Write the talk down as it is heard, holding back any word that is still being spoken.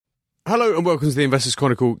Hello and welcome to the Investors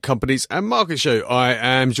Chronicle Companies and Market Show. I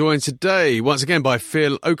am joined today once again by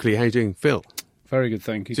Phil Oakley. How are you doing, Phil? Very good,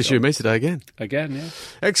 thank you. Just you and me today again. Again, yeah.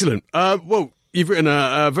 Excellent. Well, you've written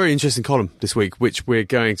a very interesting column this week, which we're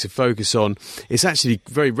going to focus on. It's actually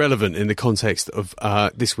very relevant in the context of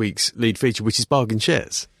this week's lead feature, which is bargain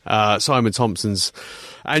shares. Simon Thompson's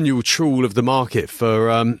annual trawl of the market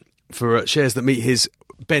for shares that meet his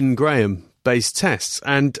Ben Graham-based tests.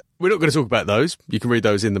 And we're not going to talk about those. You can read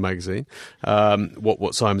those in the magazine,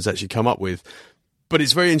 what Simon's actually come up with. But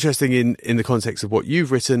it's very interesting in the context of what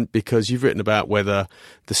you've written, because you've written about whether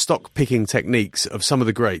the stock-picking techniques of some of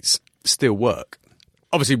the greats still work.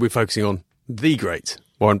 Obviously, we're focusing on the great,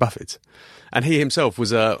 Warren Buffett. And he himself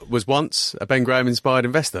was once a Ben Graham-inspired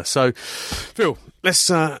investor. So, Phil, let's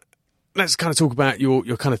kind of talk about your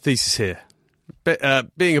kind of thesis here.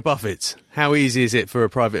 Being a Buffett, how easy is it for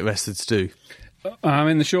a private investor to do?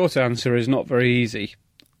 The short answer is not very easy,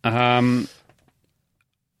 in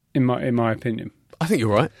my opinion. I think you're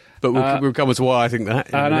right, but we'll come on to why I think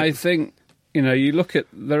that. And I think, you look at,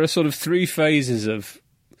 there are sort of three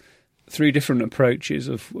different approaches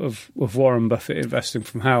of Warren Buffett investing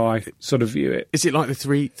from how I sort of view it. Is it like the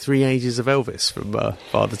three ages of Elvis from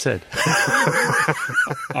Father Ted?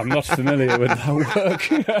 I'm not familiar with that work.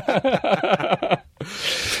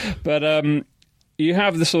 But you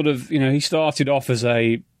have the sort of, he started off as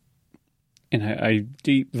a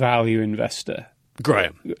deep value investor.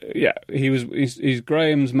 Graham. Yeah, he's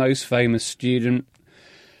Graham's most famous student,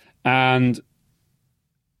 and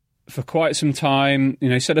for quite some time,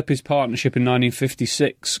 he set up his partnership in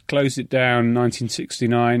 1956, closed it down in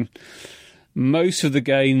 1969. Most of the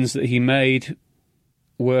gains that he made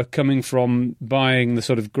were coming from buying the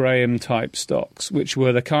sort of Graham-type stocks, which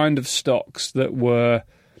were the kind of stocks that were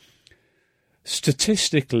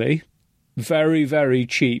statistically very, very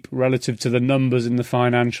cheap relative to the numbers in the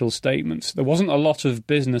financial statements. There wasn't a lot of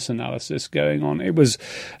business analysis going on. It was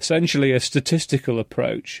essentially a statistical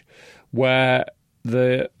approach where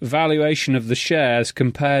the valuation of the shares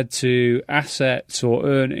compared to assets or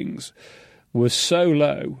earnings was so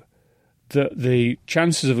low that the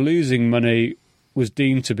chances of losing money was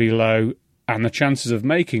deemed to be low and the chances of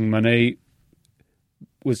making money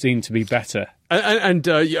was deemed to be better. And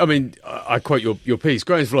I quote your piece.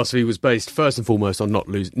 Graham's philosophy was based first and foremost on not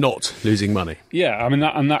losing money. Yeah,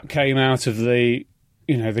 that came out of the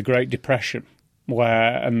the Great Depression,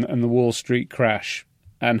 and the Wall Street crash,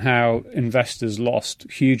 and how investors lost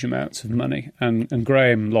huge amounts of money, and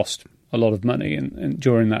Graham lost a lot of money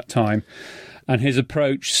during that time. And his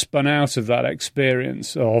approach spun out of that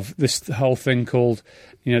experience of this whole thing called,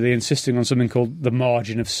 they insisting on something called the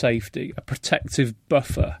margin of safety, a protective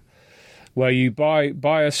buffer, where you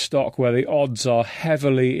buy a stock where the odds are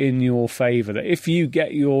heavily in your favour, that if you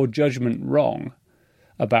get your judgment wrong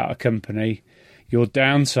about a company, your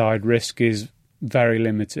downside risk is very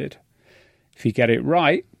limited. If you get it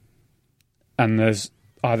right, and there's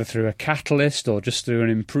either through a catalyst or just through an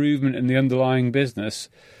improvement in the underlying business,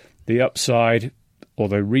 the upside or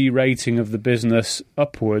the re-rating of the business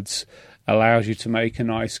upwards allows you to make a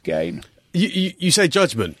nice gain. You say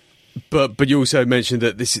judgment, but you also mentioned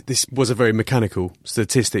that this was a very mechanical,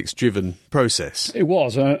 statistics-driven process. It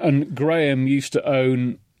was, and Graham used to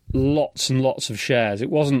own lots and lots of shares.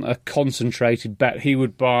 It wasn't a concentrated bet. He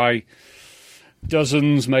would buy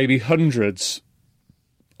dozens, maybe hundreds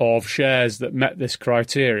of shares that met this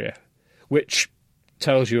criteria, which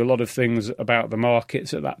tells you a lot of things about the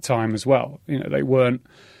markets at that time as well. They weren't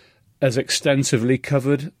as extensively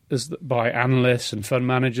covered by analysts and fund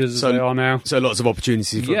managers as they are now. So lots of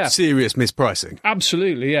opportunities for serious mispricing.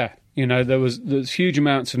 Absolutely, yeah. There's huge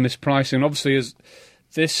amounts of mispricing. Obviously, as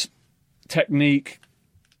this technique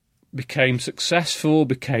became successful,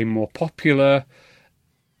 became more popular,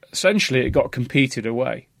 essentially it got competed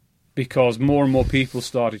away, because more and more people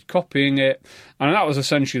started copying it. And that was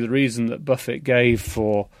essentially the reason that Buffett gave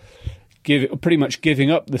for pretty much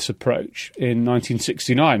giving up this approach in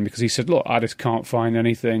 1969, because he said, look, I just can't find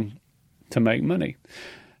anything to make money.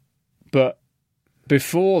 But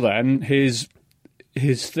before then, his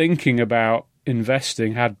thinking about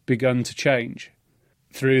investing had begun to change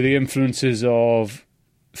through the influences of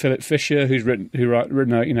Philip Fisher, who's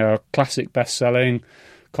written a classic best-selling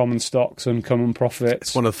Common Stocks, Uncommon Profits.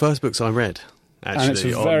 It's one of the first books I read, actually. And it's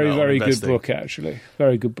a very, very good book, actually.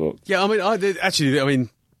 Very good book. Yeah,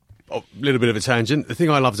 a little bit of a tangent. The thing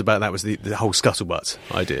I loved about that was the whole scuttlebutt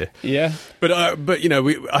idea. Yeah. But I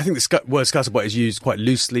think the word scuttlebutt is used quite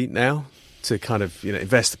loosely now to kind of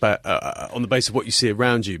invest on the basis of what you see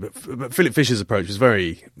around you. But Philip Fisher's approach was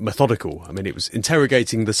very methodical. It was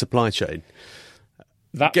interrogating the supply chain.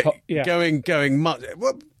 going much.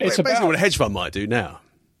 Well, it's basically what a hedge fund might do now.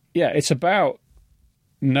 Yeah, it's about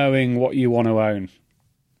knowing what you want to own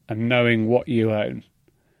and knowing what you own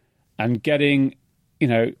and getting,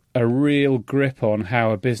 a real grip on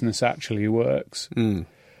how a business actually works. And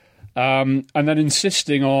then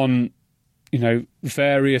insisting on,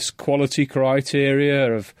 various quality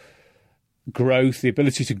criteria of growth, the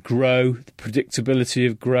ability to grow, the predictability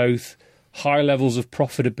of growth, high levels of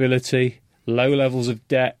profitability, low levels of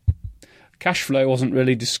debt. Cash flow wasn't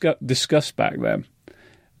really discussed back then.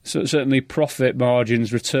 So certainly profit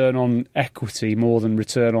margins, return on equity more than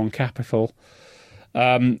return on capital.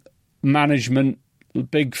 Management,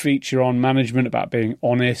 big feature on management about being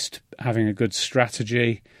honest, having a good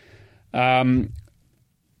strategy. And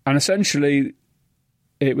essentially,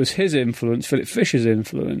 it was his influence, Philip Fisher's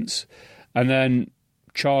influence, and then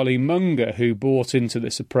Charlie Munger, who bought into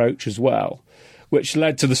this approach as well, which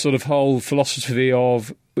led to the sort of whole philosophy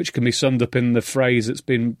of, which can be summed up in the phrase that's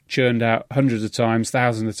been churned out hundreds of times,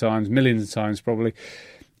 thousands of times, millions of times probably.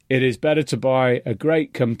 It is better to buy a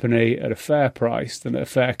great company at a fair price than a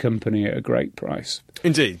fair company at a great price.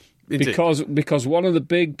 Indeed. Because one of the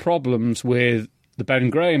big problems with the Ben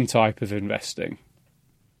Graham type of investing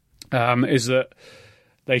is that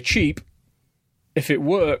they're cheap. If it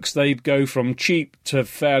works, they'd go from cheap to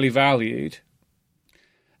fairly valued,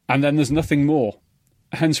 and then there's nothing more.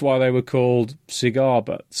 Hence why they were called cigar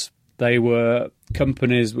butts. They were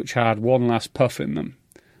companies which had one last puff in them,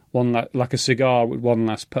 like a cigar with one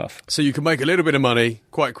last puff. So you can make a little bit of money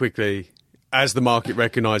quite quickly as the market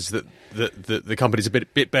recognises that the company's a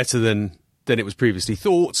bit better than it was previously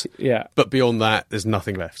thought. Yeah. But beyond that, there's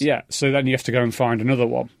nothing left. Yeah, so then you have to go and find another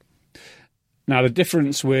one. Now, the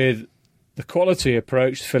difference with the quality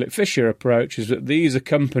approach, the Philip Fisher approach, is that these are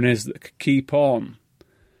companies that could keep on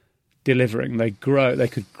delivering. They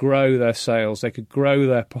could grow their sales, they could grow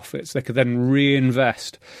their profits, they could then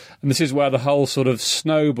reinvest. And this is where the whole sort of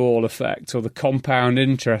snowball effect or the compound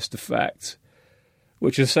interest effect,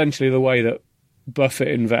 which is essentially the way that Buffett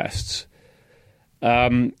invests,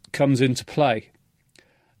 comes into play.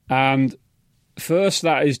 And first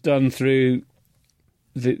that is done through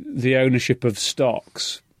the ownership of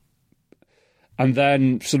stocks. And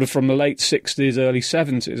then sort of from the late 60s, early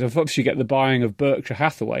 70s, obviously you get the buying of Berkshire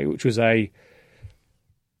Hathaway, which was a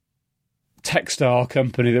textile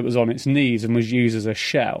company that was on its knees and was used as a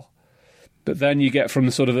shell. But then you get from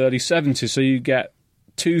the sort of early 70s, so you get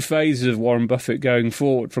two phases of Warren Buffett going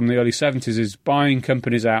forward from the early 70s is buying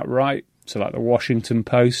companies outright, so like the Washington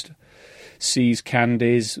Post, See's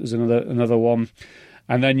Candies was another one.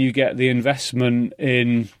 And then you get the investment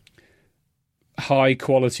in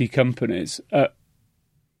high-quality companies at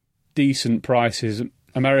decent prices.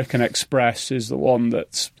 American Express is the one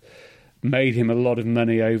that's made him a lot of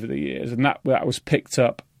money over the years, and that was picked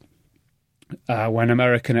up when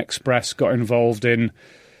American Express got involved in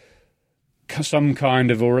some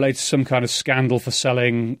kind of, or related to some kind of scandal for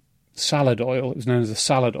selling salad oil. It was known as the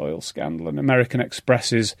salad oil scandal, and American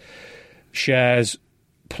Express's shares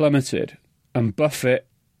plummeted. And Buffett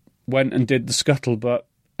went and did the scuttlebutt,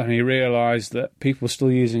 and he realised that people were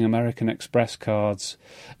still using American Express cards,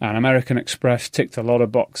 and American Express ticked a lot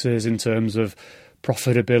of boxes in terms of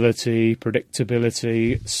profitability,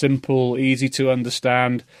 predictability, simple, easy to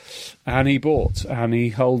understand, and he bought, and he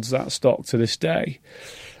holds that stock to this day.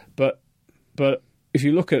 But if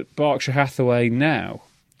you look at Berkshire Hathaway now,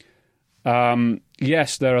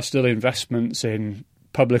 yes, there are still investments in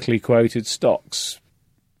publicly quoted stocks.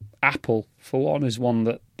 Apple, for one, is one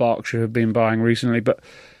that Berkshire have been buying recently. But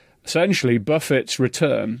essentially, Buffett's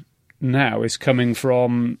return now is coming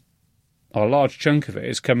from, or a large chunk of it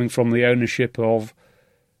is coming from the ownership of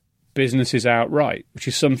businesses outright, which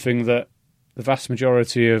is something that the vast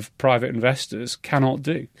majority of private investors cannot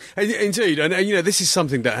do. Indeed, and this is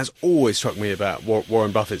something that has always struck me about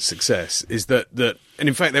Warren Buffett's success, is that, and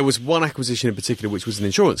in fact there was one acquisition in particular which was an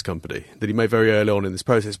insurance company that he made very early on in this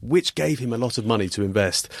process, which gave him a lot of money to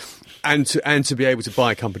invest and to be able to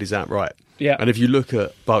buy companies outright. Yeah. And if you look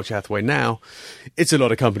at Berkshire Hathaway now, it's a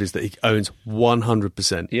lot of companies that he owns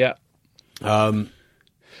 100%. Yeah. But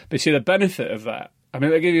you see, the benefit of that, I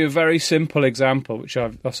mean, I'll give you a very simple example, which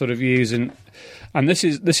I sort of use, and this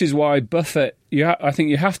is why Buffett. I think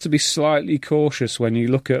you have to be slightly cautious when you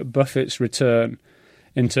look at Buffett's return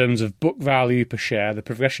in terms of book value per share. The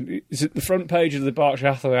progression is at the front page of the Berkshire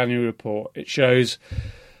Hathaway annual report. It shows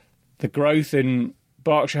the growth in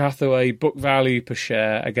Berkshire Hathaway book value per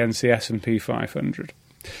share against the S&P 500,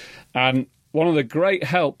 and one of the great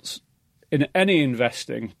helps in any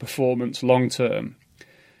investing performance long term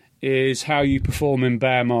is how you perform in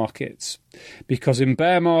bear markets. Because in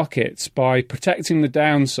bear markets, by protecting the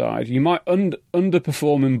downside, you might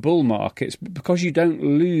underperform in bull markets, but because you don't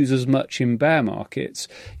lose as much in bear markets,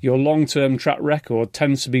 your long-term track record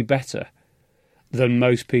tends to be better than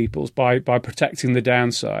most people's by protecting the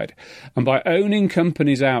downside. And by owning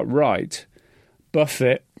companies outright,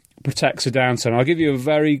 Buffett protects the downside. I'll give you a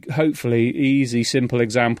very, hopefully, easy, simple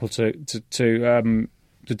example to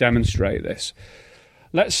demonstrate this.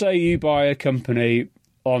 Let's say you buy a company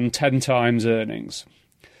on 10 times earnings.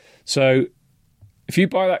 So if you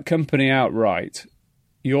buy that company outright,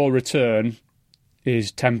 your return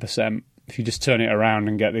is 10%. If you just turn it around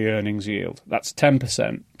and get the earnings yield, that's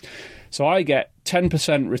 10%. So I get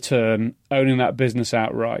 10% return owning that business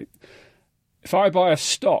outright. If I buy a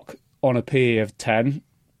stock on a PE of 10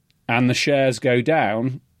 and the shares go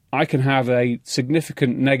down, I can have a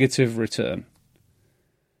significant negative return,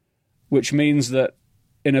 which means that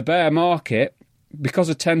in a bear market, because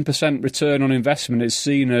a 10% return on investment is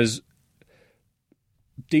seen as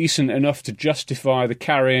decent enough to justify the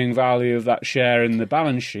carrying value of that share in the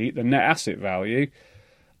balance sheet, the net asset value,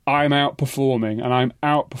 I'm outperforming, and I'm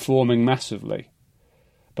outperforming massively.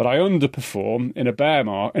 But I underperform in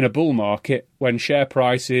a bull market when share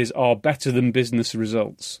prices are better than business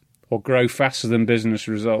results or grow faster than business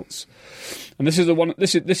results. And this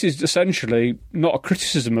is essentially not a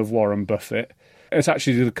criticism of Warren Buffett. It's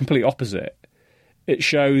actually the complete opposite. It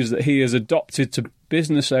shows that he has adopted to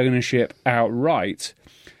business ownership outright,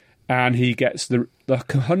 and he gets the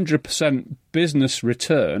 100% business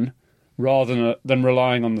return rather than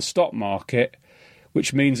relying on the stock market,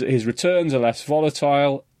 which means that his returns are less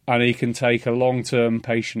volatile and he can take a long-term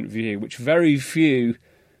patient view, which very few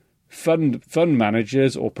fund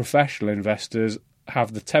managers or professional investors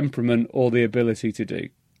have the temperament or the ability to do.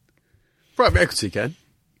 Private equity can.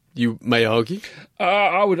 You may argue.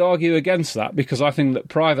 I would argue against that, because I think that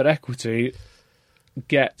private equity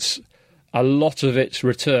gets a lot of its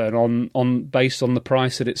return on based on the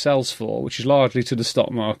price that it sells for, which is largely to the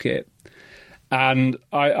stock market. And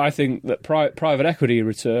I think that private equity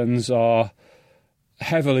returns are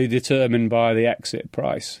heavily determined by the exit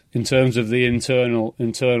price in terms of the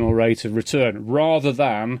internal rate of return, rather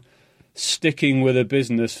than sticking with a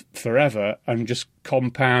business forever and just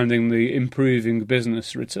compounding the improving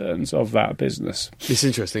business returns of that business. It's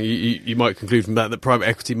interesting. You might conclude from that private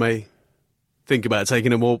equity may think about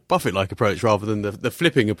taking a more Buffett-like approach rather than the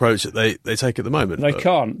flipping approach that they take at the moment. They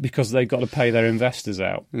can't, because they've got to pay their investors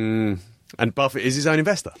out. And Buffett is his own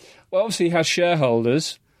investor. Well, obviously he has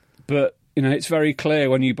shareholders, but it's very clear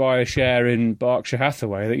when you buy a share in Berkshire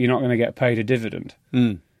Hathaway that you're not going to get paid a dividend.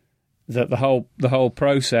 That the whole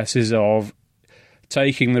process is of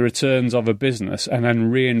taking the returns of a business and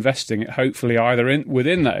then reinvesting it, hopefully either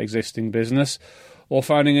within that existing business or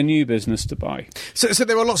finding a new business to buy. So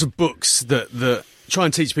there are lots of books that try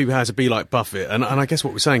and teach people how to be like Buffett, and I guess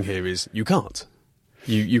what we're saying here is you can't.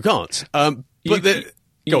 You can't.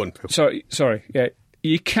 Go on. Sorry. Yeah,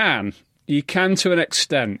 you can. You can to an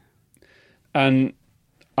extent, and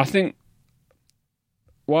I think,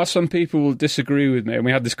 while some people will disagree with me, and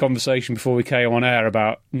we had this conversation before we came on air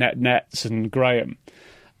about NetNets and Graham,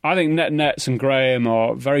 I think NetNets and Graham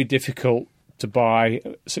are very difficult to buy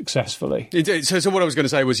successfully. So what I was going to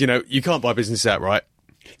say was, you can't buy businesses outright.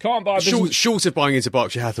 Can't buy business. Short of buying into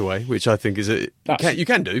Berkshire Hathaway, which I think is you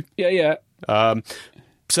can do. Yeah.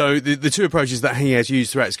 So the two approaches that he has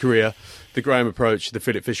used throughout his career, the Graham approach, the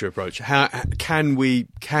Philip Fisher approach, how can we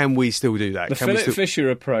still do that? The Philip Fisher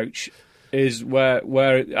approach is where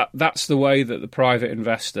that's the way that the private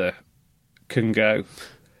investor can go.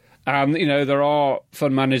 And, there are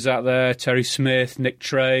fund managers out there, Terry Smith, Nick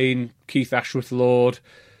Train, Keith Ashworth-Lord,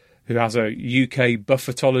 who has a UK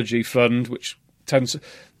Buffettology fund, which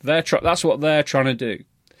that's what they're trying to do.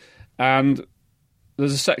 And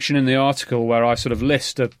there's a section in the article where I sort of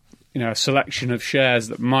list a selection of shares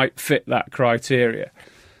that might fit that criteria.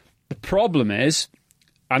 The problem is,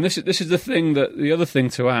 and this is the other thing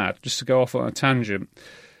to add, just to go off on a tangent,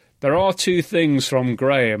 there are two things from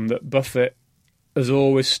Graham that Buffett has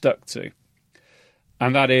always stuck to,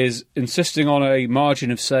 and that is insisting on a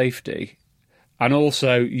margin of safety and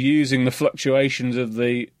also using the fluctuations of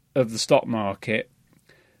the stock market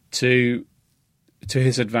to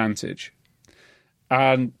his advantage.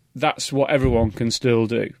 And that's what everyone can still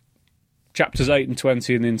do. Chapters 8 and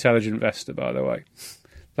 20 in The Intelligent Investor, by the way.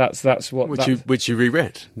 That's what which you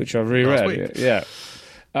reread, which I've reread. Yeah.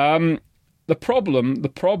 The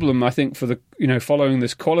problem, I think, for following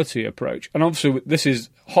this quality approach, and obviously this is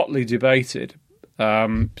hotly debated,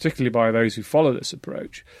 particularly by those who follow this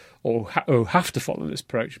approach or have to follow this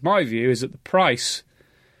approach. My view is that the price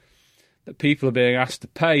that people are being asked to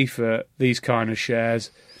pay for these kind of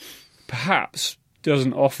shares perhaps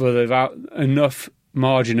doesn't offer enough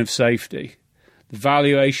margin of safety. The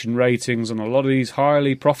valuation ratings on a lot of these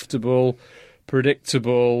highly profitable,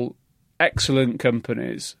 predictable, excellent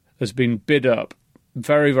companies has been bid up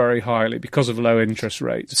very, very highly because of low interest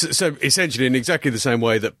rates. So essentially, in exactly the same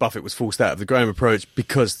way that Buffett was forced out of the Graham approach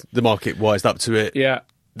because the market wised up to it, Yeah,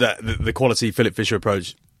 the quality Philip Fisher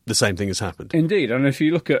approach, the same thing has happened. indeed. And if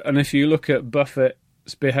you look at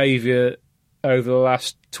Buffett's behaviour over the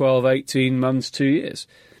last 12, 18 months, 2 years,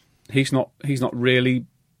 he's not really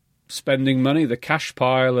spending money. The cash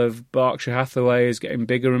pile of Berkshire Hathaway is getting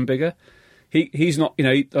bigger and bigger. He's not,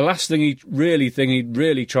 the last thing he'd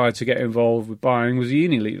really tried to get involved with buying was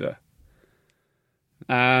Unilever.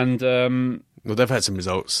 And Well, they've had some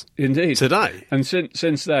results indeed today. And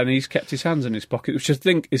since then, he's kept his hands in his pocket, which I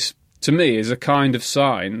think is, to me, is a kind of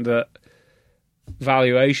sign that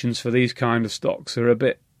valuations for these kind of stocks are a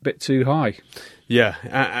bit too high. Yeah,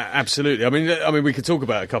 absolutely. I mean, we could talk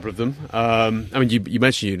about a couple of them. You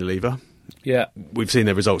mentioned Unilever. Yeah, We've seen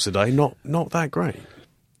their results today. Not that great.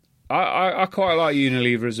 I quite like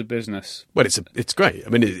Unilever as a business. Well, it's great. I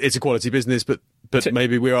mean, it's a quality business, but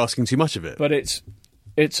maybe we're asking too much of it. But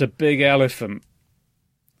it's a big elephant,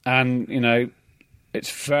 and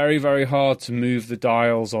it's very, very hard to move the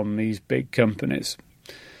dials on these big companies.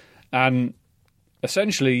 And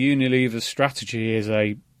essentially, Unilever's strategy is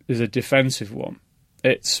a defensive one.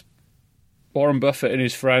 It's Warren Buffett and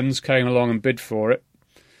his friends came along and bid for it,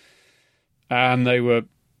 and they were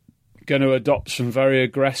going to adopt some very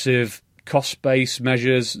aggressive cost-based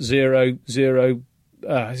measures, zero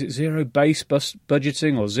base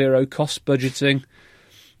budgeting or zero cost budgeting,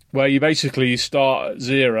 where you start at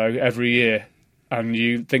zero every year and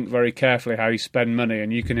you think very carefully how you spend money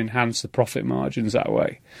and you can enhance the profit margins that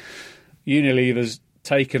way. Unilever's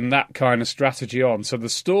taken that kind of strategy on. So the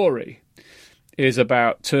story is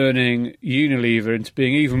about turning Unilever into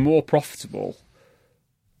being even more profitable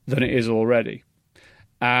than it is already.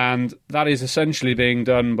 And that is essentially being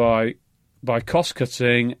done by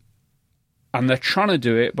cost-cutting, and they're trying to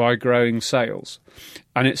do it by growing sales.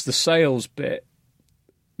 And it's the sales bit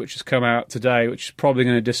which has come out today, which is probably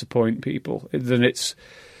going to disappoint people. Then its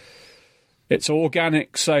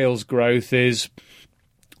organic sales growth is,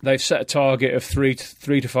 they've set a target of 3 to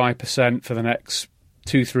 5% for the next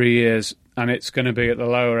 2-3 years, and it's going to be at the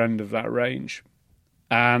lower end of that range.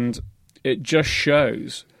 And it just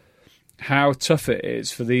shows how tough it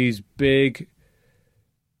is for these big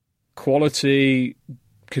quality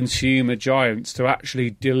consumer giants to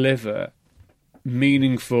actually deliver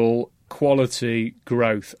meaningful quality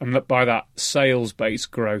growth, and by that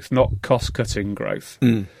sales-based growth, not cost-cutting growth.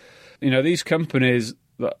 These companies,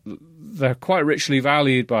 they're quite richly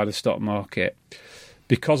valued by the stock market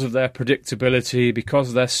because of their predictability,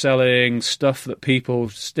 because they're selling stuff that people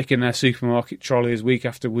stick in their supermarket trolleys week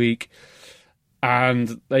after week,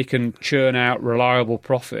 and they can churn out reliable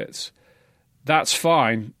profits. That's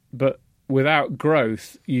fine, but without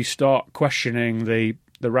growth, you start questioning the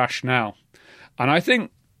rationale. And I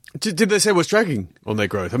think... Did they say what's dragging on their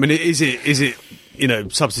growth? I mean, is it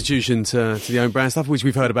substitution to the own brand stuff, which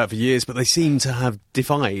we've heard about for years, but they seem to have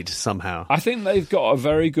defied somehow? I think they've got a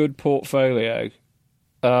very good portfolio,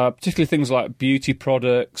 particularly things like beauty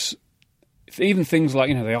products, even things like,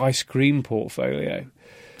 the ice cream portfolio.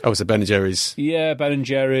 Oh, so Ben & Jerry's. Yeah, Ben &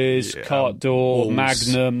 Jerry's, Carte d'Or, Walls,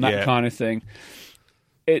 Magnum, that kind of thing.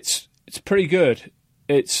 It's pretty good.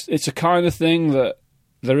 It's a kind of thing that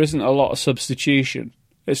there isn't a lot of substitution.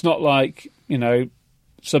 It's not like,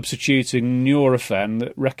 substituting Nurofen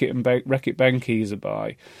that Reckitt Benckiser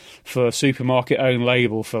buy for a supermarket own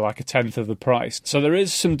label for like a tenth of the price. So there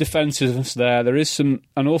is some defensiveness there. There is some,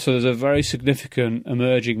 and also there's a very significant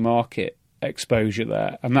emerging market exposure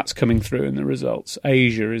there, and that's coming through in the results.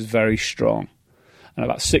 Asia is very strong, and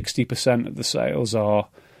about 60% of the sales are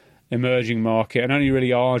emerging market, and only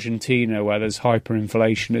really Argentina, where there's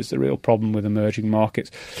hyperinflation, is the real problem with emerging markets.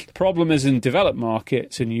 The problem is in developed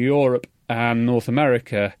markets, in Europe and North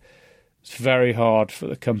America, it's very hard for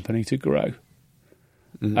the company to grow.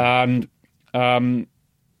 And the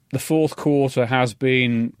fourth quarter has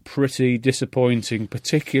been pretty disappointing,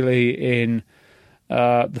 particularly in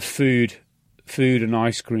the food and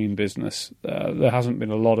ice cream business. There hasn't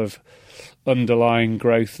been a lot of underlying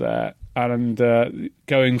growth there. And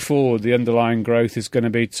going forward, the underlying growth is going to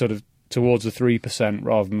be sort of towards the 3%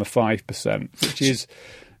 rather than the 5%, which is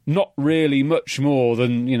not really much more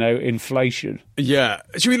than, inflation. Yeah.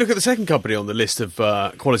 Should we look at the second company on the list of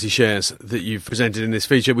quality shares that you've presented in this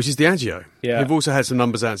feature, which is Diageo? Yeah. They've also had some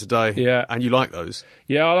numbers out today. Yeah. And you like those?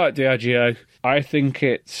 Yeah, I like Diageo. I think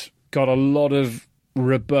it's got a lot of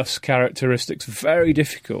robust characteristics, very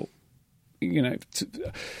difficult. You know,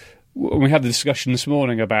 we had the discussion this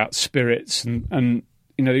morning about spirits, and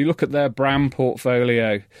you know, you look at their brand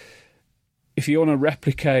portfolio. If you want to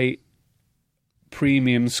replicate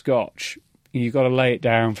premium Scotch, you've got to lay it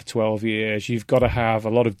down for 12 years. You've got to have a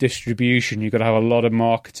lot of distribution. You've got to have a lot of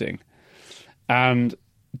marketing. And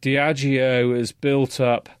Diageo has built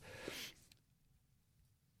up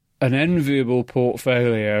an enviable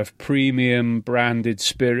portfolio of premium branded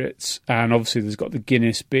spirits, and obviously there's got the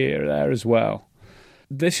Guinness beer there as well.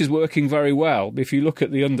 This is working very well. If you look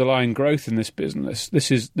at the underlying growth in this business,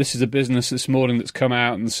 this is a business this morning that's come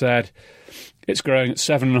out and said it's growing at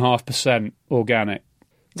 7.5% organic.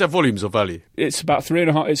 Is that volumes or value? It's about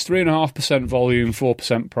 3.5%. It's 3.5% volume,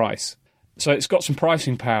 4% price. So it's got some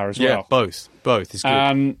pricing power as well. Yeah, both is good.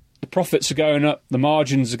 And the profits are going up, the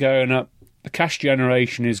margins are going up, the cash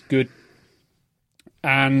generation is good.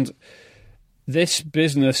 And this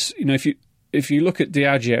business, you know, if you look at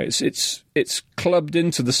Diageo, it's clubbed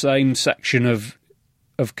into the same section of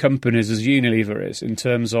companies as Unilever is in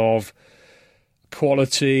terms of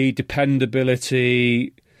quality,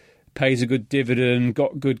 dependability, pays a good dividend,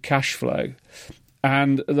 got good cash flow.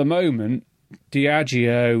 And at the moment,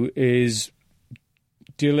 Diageo is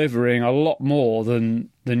delivering a lot more than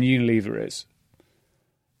Unilever is.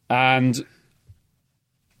 And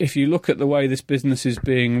if you look at the way this business is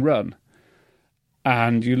being run,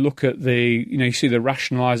 and you look at you see the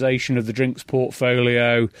rationalisation of the drinks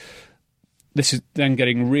portfolio, this is then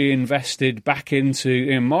getting reinvested back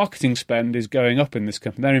into marketing spend is going up in this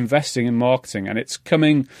company. They're investing in marketing, and it's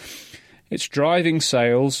driving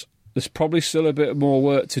sales. There's probably still a bit more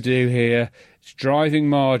work to do here. It's driving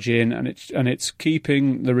margin, and it's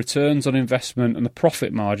keeping the returns on investment and the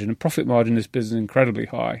profit margin. And profit margin in this business is incredibly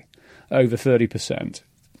high, over 30%,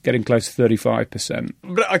 getting close to 35%.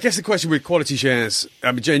 But I guess the question with quality shares,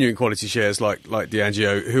 genuine quality shares like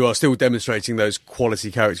Diageo, who are still demonstrating those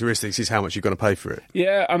quality characteristics, is how much you're going to pay for it.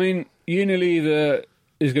 Yeah, I mean, Unilever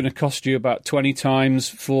is going to cost you about 20 times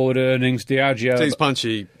forward earnings. Diageo seems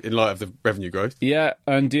punchy in light of the revenue growth. Yeah,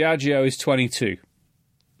 and Diageo is 22.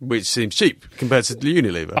 Which seems cheap compared to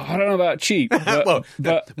Unilever. I don't know about cheap, but,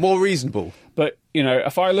 but more reasonable. But, you know,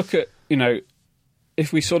 if I look at, you know,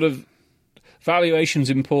 if we sort of, valuation's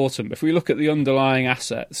important. If we look at the underlying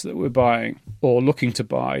assets that we're buying or looking to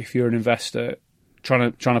buy, if you're an investor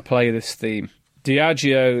trying to play this theme,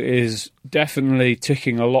 Diageo is definitely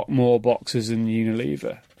ticking a lot more boxes than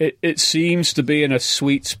Unilever. It seems to be in a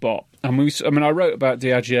sweet spot. And I wrote about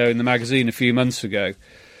Diageo in the magazine a few months ago,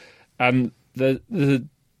 and the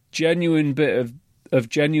genuine bit of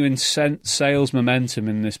genuine sales momentum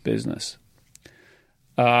in this business,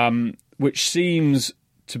 which seems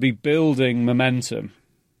to be building momentum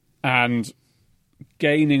and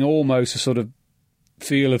gaining almost a sort of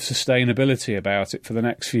feel of sustainability about it for the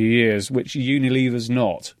next few years, which Unilever's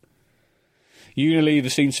not. Unilever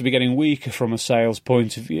seems to be getting weaker from a sales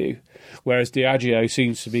point of view, whereas Diageo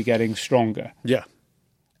seems to be getting stronger. Yeah,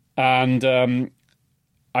 and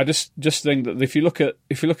I just think that if you look at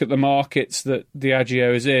the markets that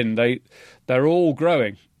Diageo is in, they're all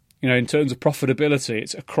growing. You know, in terms of profitability,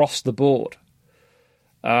 it's across the board.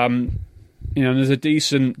 You know, there's a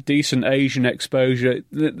decent Asian exposure.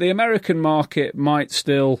 The American market might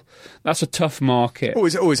still, that's a tough market.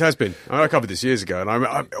 Always has been. I covered this years ago,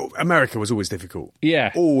 and America was always difficult.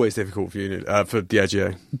 Yeah, always difficult for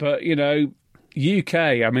Diageo. But you know, UK.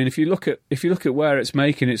 I mean, if you look at where it's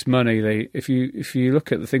making its money, if you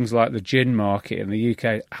look at the things like the gin market in the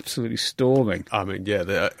UK, absolutely storming. I mean,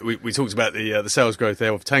 yeah, we talked about the sales growth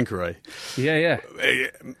there of Tanqueray. Yeah,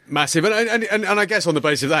 massive, and I guess on the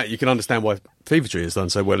basis of that, you can understand why Fever-Tree has done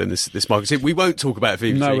so well in this market. We won't talk about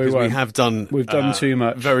Fever-Tree because we have done. We've done too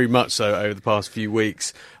much, very much so over the past few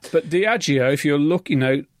weeks. But Diageo, if you're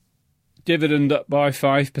looking, dividend up by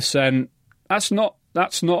 5%, that's not.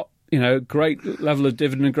 You know, great level of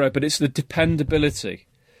dividend growth, but it's the dependability.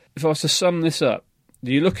 If I was to sum this up,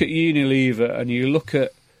 you look at Unilever and you look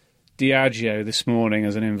at Diageo this morning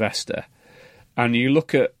as an investor, and you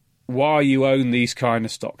look at why you own these kind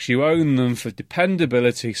of stocks. You own them for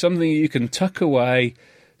dependability, something you can tuck away,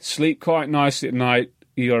 sleep quite nicely at night,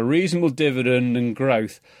 you got a reasonable dividend and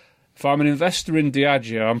growth. If I'm an investor in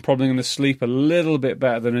Diageo, I'm probably going to sleep a little bit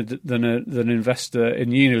better than an investor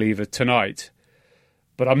in Unilever tonight.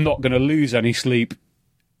 But I'm not going to lose any sleep,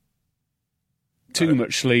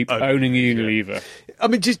 much sleep, owning Unilever. Yeah. I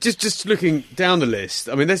mean, just looking down the list,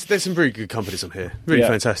 I mean, there's some very good companies on here, really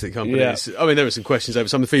fantastic companies. Yeah. I mean, there were some questions over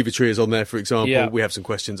some of the Fever-Tree is on there, for example. Yeah. We have some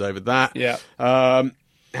questions over that. Yeah.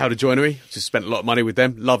 Howder Joinery, just spent a lot of money with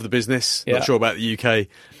them. Love the business. Yeah. Not sure about the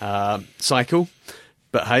UK cycle,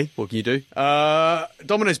 but hey, what can you do?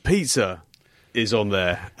 Domino's Pizza is on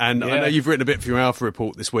there, and I know you've written a bit for your Alpha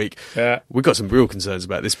report this week. Yeah. We've got some real concerns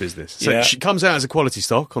about this business. So it comes out as a quality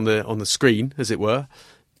stock on the screen, as it were.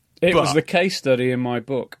 It was the case study in my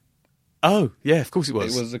book. Oh, yeah, of course it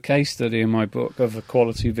was. It was the case study in my book of a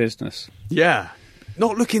quality business. Yeah.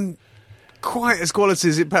 Not looking quite as quality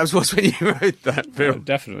as it perhaps was when you wrote that, Phil. Oh,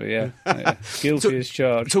 definitely, yeah. Guilty as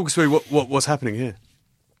charged. Talk us through what's happening here.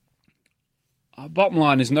 Bottom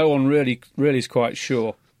line is no one really is quite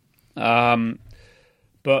sure.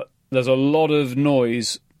 But there's a lot of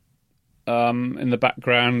noise in the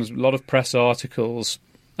background, a lot of press articles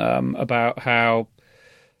about how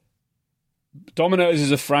Domino's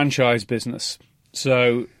is a franchise business.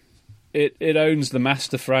 So it owns the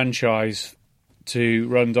master franchise to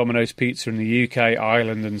run Domino's Pizza in the UK,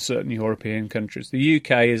 Ireland and certain European countries. The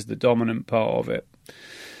UK is the dominant part of it.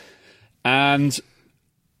 And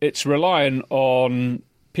it's reliant on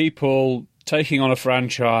people taking on a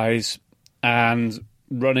franchise and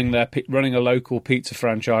running a local pizza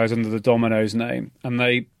franchise under the Domino's name. And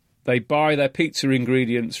they buy their pizza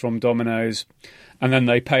ingredients from Domino's, and then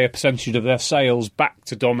they pay a percentage of their sales back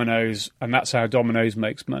to Domino's, and that's how Domino's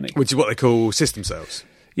makes money. Which is what they call system sales.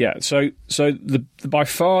 Yeah, so the by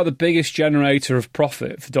far the biggest generator of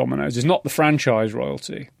profit for Domino's is not the franchise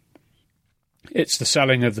royalty. It's the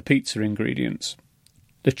selling of the pizza ingredients.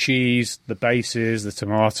 The cheese, the bases, the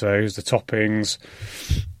tomatoes, the toppings.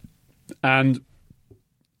 And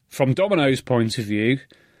from Domino's point of view,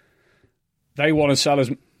 they want to sell as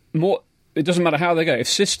more. It doesn't matter how they go. If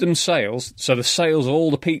system sales, so the sales of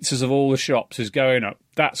all the pizzas of all the shops is going up,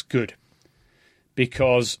 that's good.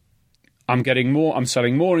 Because I'm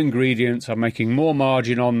selling more ingredients, I'm making more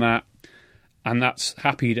margin on that, and that's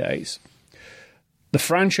happy days. The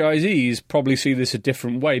franchisees probably see this a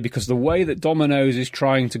different way, because the way that Domino's is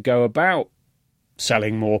trying to go about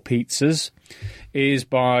selling more pizzas is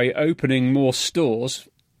by opening more stores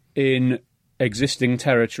in existing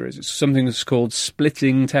territories. It's something that's called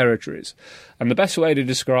splitting territories. And the best way to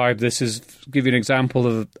describe this is give you an example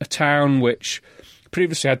of a town which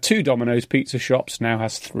previously had 2 Domino's pizza shops, now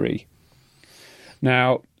has 3.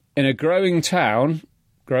 Now, in a growing town,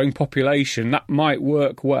 growing population, that might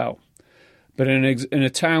work well. But in a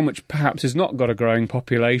town which perhaps has not got a growing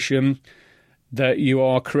population, that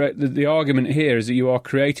the argument here is that you are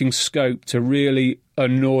creating scope to really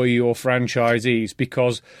annoy your franchisees,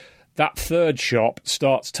 because that third shop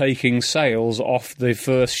starts taking sales off the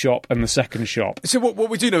first shop and the second shop. So what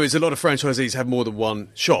we do know is a lot of franchisees have more than one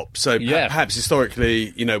shop. So perhaps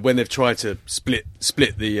historically, when they've tried to split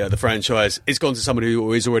the franchise, it's gone to somebody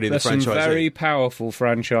who is already the franchisee. There's some very powerful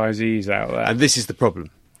franchisees out there. And this is the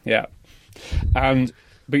problem. Yeah.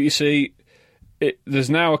 But you see, there's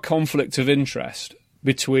now a conflict of interest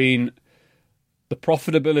between the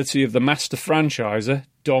profitability of the master franchisor,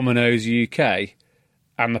 Domino's UK,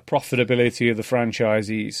 and the profitability of the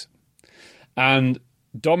franchisees. And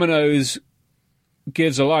Domino's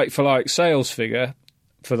gives a like-for-like sales figure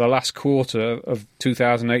for the last quarter of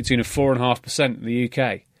 2018 of 4.5% in the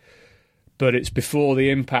UK. But it's before the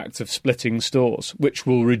impact of splitting stores, which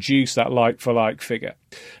will reduce that like-for-like figure.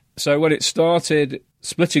 So when it started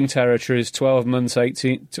splitting territories 18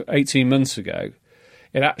 months ago,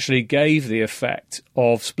 it actually gave the effect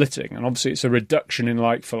of splitting. And obviously it's a reduction in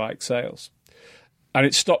like-for-like sales. And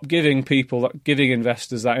it stopped giving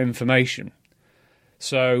investors that information.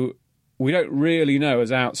 So we don't really know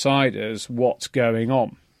as outsiders what's going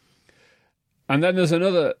on. And then there's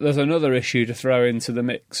another issue to throw into the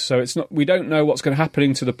mix. So we don't know what's going to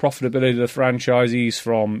happen to the profitability of the franchisees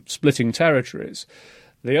from splitting territories.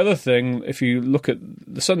 The other thing, if you look at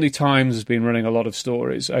the Sunday Times, has been running a lot of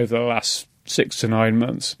stories over the last 6 to 9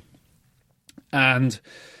 months, and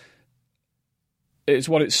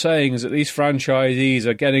what it's saying is that these franchisees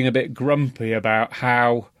are getting a bit grumpy about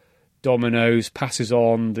how Domino's passes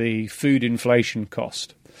on the food inflation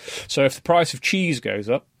cost. So if the price of cheese goes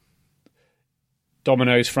up,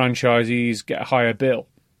 Domino's franchisees get a higher bill.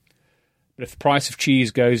 But if the price of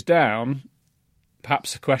cheese goes down,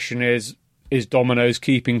 perhaps the question is Domino's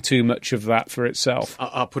keeping too much of that for itself?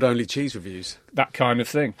 I'll put only cheese reviews. That kind of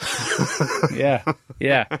thing. Yeah.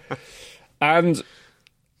 And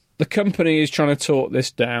the company is trying to talk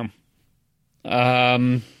this down.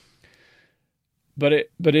 But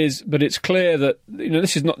it's clear that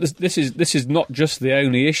this is not just the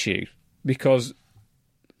only issue, because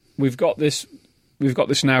we've got this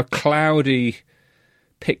now cloudy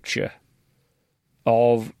picture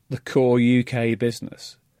of the core UK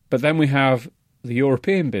business. But then we have the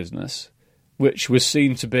European business, which was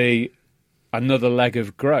seen to be another leg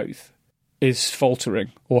of growth, is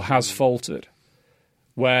faltering or has faltered.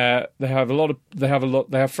 Where they have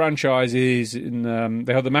franchises in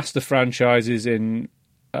they have the master franchises in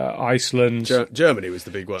Iceland. Germany was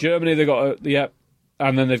the big one. Germany, they got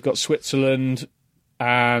and then they've got Switzerland,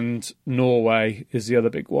 and Norway is the other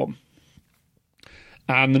big one.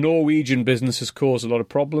 And the Norwegian business has caused a lot of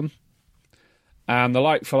problem. And the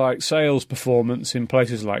like-for-like sales performance in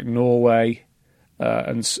places like Norway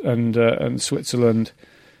and Switzerland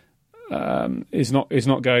is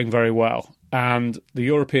not going very well. And the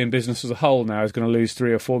European business as a whole now is going to lose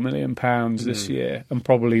 £3 or £4 million this year and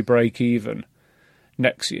probably break even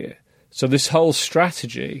next year. So this whole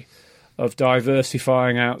strategy of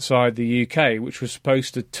diversifying outside the UK, which was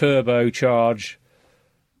supposed to turbocharge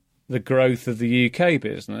the growth of the UK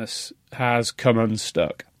business, has come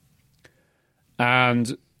unstuck.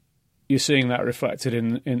 And you're seeing that reflected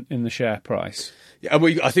in the share price. Yeah,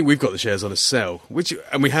 and I think we've got the shares on a sell,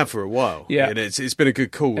 and we have for a while. Yeah, and it's been a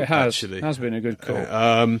good call. It has. Actually. It has been a good call.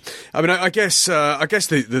 I guess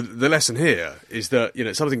the lesson here is that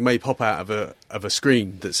something may pop out of a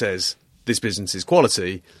screen that says this business is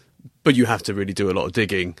quality, but you have to really do a lot of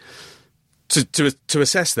digging to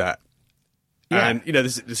assess that. Yeah. And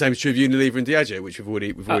the same is true of Unilever and Diageo, which we've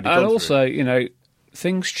already gone through. And also,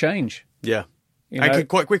 things change. Yeah. And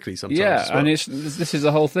quite quickly sometimes. Yeah, well. And this is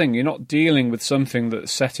the whole thing. You're not dealing with something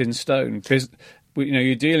that's set in stone, because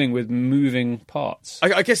you're dealing with moving parts.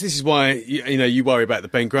 I guess this is why you worry about the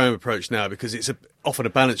Ben Graham approach now, because it's often a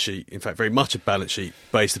balance sheet. In fact, very much a balance sheet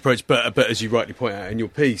based approach. But as you rightly point out in your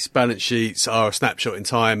piece, balance sheets are a snapshot in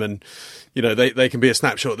time, and they can be a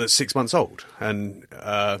snapshot that's 6 months old and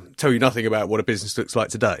tell you nothing about what a business looks like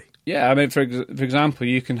today. Yeah, I mean, for example,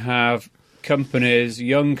 you can have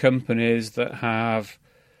young companies that have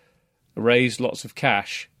raised lots of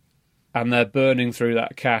cash, and they're burning through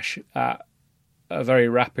that cash at a very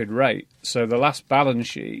rapid rate. So the last balance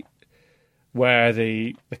sheet, where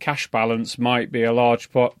the cash balance might be a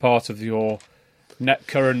large part of your net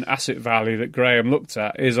current asset value that Graham looked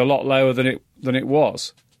at, is a lot lower than it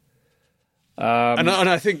was. And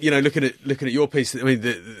I think looking at your piece, I mean,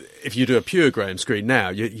 if you do a pure Graham screen now,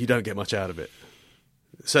 you don't get much out of it.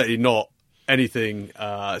 Certainly not anything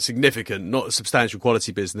significant, not a substantial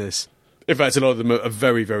quality business. In fact, a lot of them are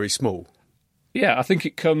very, very small. Yeah, I think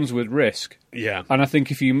it comes with risk. Yeah. And I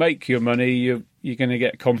think if you make your money, you're going to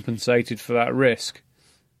get compensated for that risk.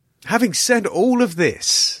 Having said all of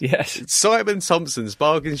this, yes, Simon Thompson's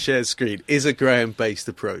bargain share screen is a Graham-based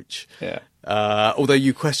approach. Yeah. Although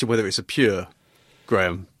you question whether it's a pure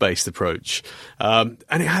Graham-based approach. And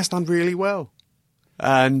it has done really well.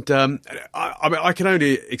 And I can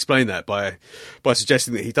only explain that by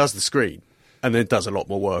suggesting that he does the screen and then does a lot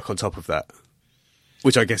more work on top of that,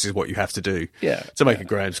 which I guess is what you have to do to make a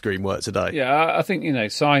Graham screen work today. Yeah, I think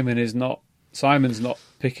Simon's not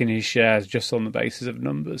picking his shares just on the basis of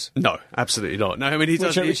numbers. No, absolutely not. No, I mean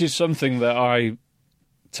which is something that I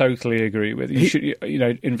totally agree with. You should,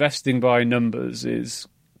 investing by numbers is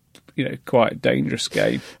quite a dangerous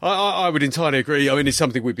game. I would entirely agree. I mean, it's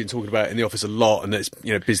something we've been talking about in the office a lot, and that's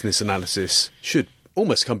business analysis should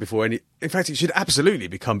almost come before any. In fact, it should absolutely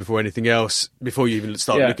become before anything else. Before you even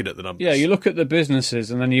start looking at the numbers. Yeah, you look at the businesses,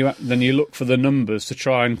 and then you look for the numbers to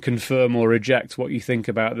try and confirm or reject what you think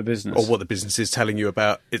about the business, or what the business is telling you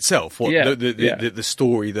about itself. The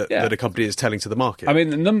story that a company is telling to the market. I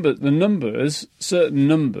mean, certain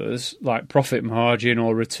numbers like profit margin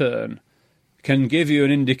or return can give you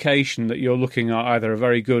an indication that you're looking at either a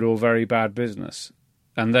very good or very bad business.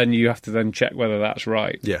 And then you have to then check whether that's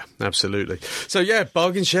right. Yeah, absolutely. So,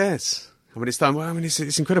 bargain shares. I mean, it's done well. I mean,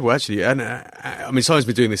 it's incredible, actually. And Simon's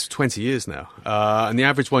been doing this for 20 years now. And the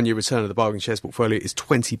average one-year return of the bargain shares portfolio is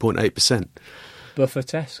 20.8%.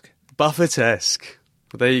 Buffett-esque. Buffett-esque.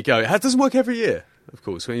 Well, there you go. It doesn't work every year, of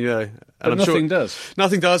course. But nothing does.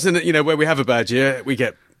 Nothing does. And, where we have a bad year, we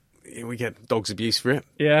get dogs abuse for it.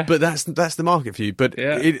 Yeah. But that's the market for you. But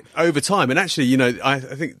over time, and actually, I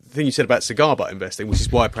think the thing you said about cigar butt investing, which is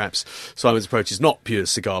why perhaps Simon's approach is not pure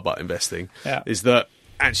cigar butt investing, is that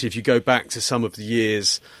actually if you go back to some of the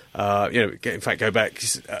years, in fact, go back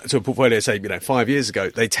to a portfolio, say, 5 years ago,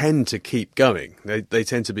 they tend to keep going. They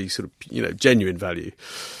tend to be sort of, genuine value.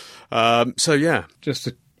 Just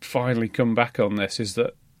to finally come back on this is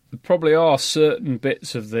that there probably are certain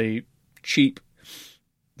bits of the cheap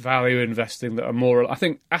value investing that are more. I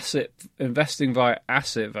think investing via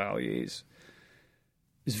asset values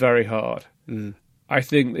is very hard. I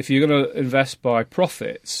think if you're going to invest by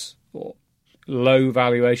profits or low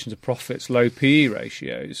valuations of profits, low PE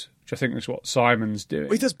ratios, which I think is what Simon's doing.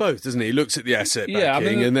 Well, he does both, doesn't he? He looks at the asset backing, Yeah, I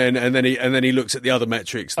mean, and then he looks at the other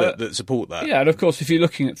metrics that support that. Yeah, and of course, if you're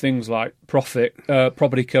looking at things like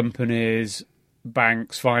property companies,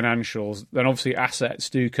 banks, financials, then obviously assets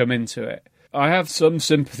do come into it. I have some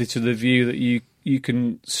sympathy to the view that you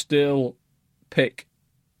can still pick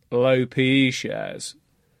low PE shares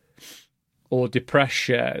or depressed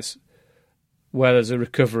shares where there's a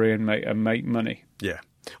recovery and make money. Yeah.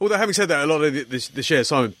 Although having said that, a lot of the shares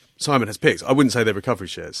Simon has picked, I wouldn't say they're recovery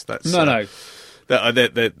shares. No.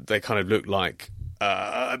 They kind of look like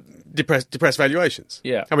depressed valuations.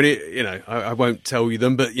 Yeah. I mean, I won't tell you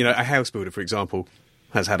them, but a house builder, for example,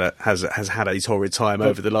 has had a torrid time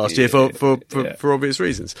over the last year for obvious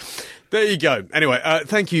reasons. There you go. Anyway,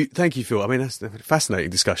 thank you, Phil. I mean, that's a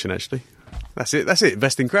fascinating discussion, actually. That's it.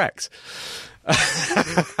 Investing cracks.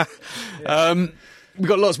 We've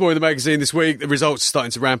got lots more in the magazine this week. The results are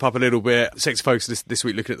starting to ramp up a little bit. Sector Focus this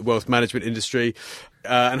week looking at the wealth management industry.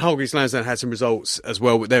 And Hargreaves Lansdown had some results as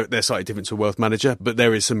well. They're slightly different to a wealth manager, but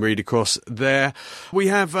there is some read across there. We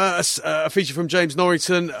have a feature from James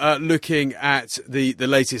Norrington looking at the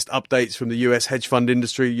latest updates from the US hedge fund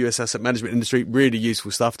industry, US asset management industry. Really useful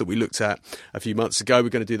stuff that we looked at a few months ago. We're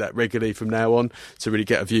going to do that regularly from now on to really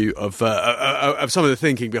get a view of some of the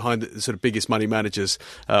thinking behind the sort of biggest money managers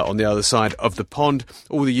on the other side of the pond.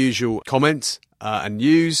 All the usual comments and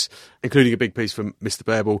news, including a big piece from Mr.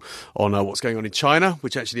 Bairble on what's going on in China,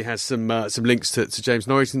 which actually has some links to James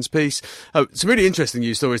Norrington's piece. Some really interesting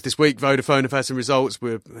news stories this week. Vodafone have had some results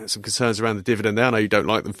with some concerns around the dividend there. I know you don't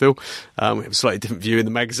like them, Phil. We have a slightly different view in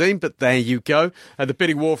the magazine, but there you go. The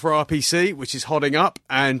bidding war for RPC, which is hotting up,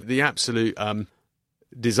 and the absolute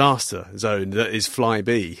disaster zone that is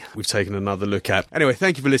Flybe, we've taken another look at. Anyway,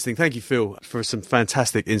 thank you for listening. Thank you, Phil, for some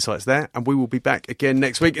fantastic insights there, and we will be back again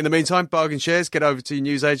next week. In the meantime, bargain shares, get over to your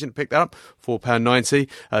newsagent, pick that up,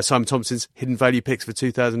 £4.90. Simon Thompson's hidden value picks for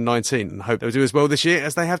 2019, and I hope they'll do as well this year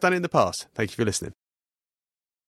as they have done in the past. Thank you for listening.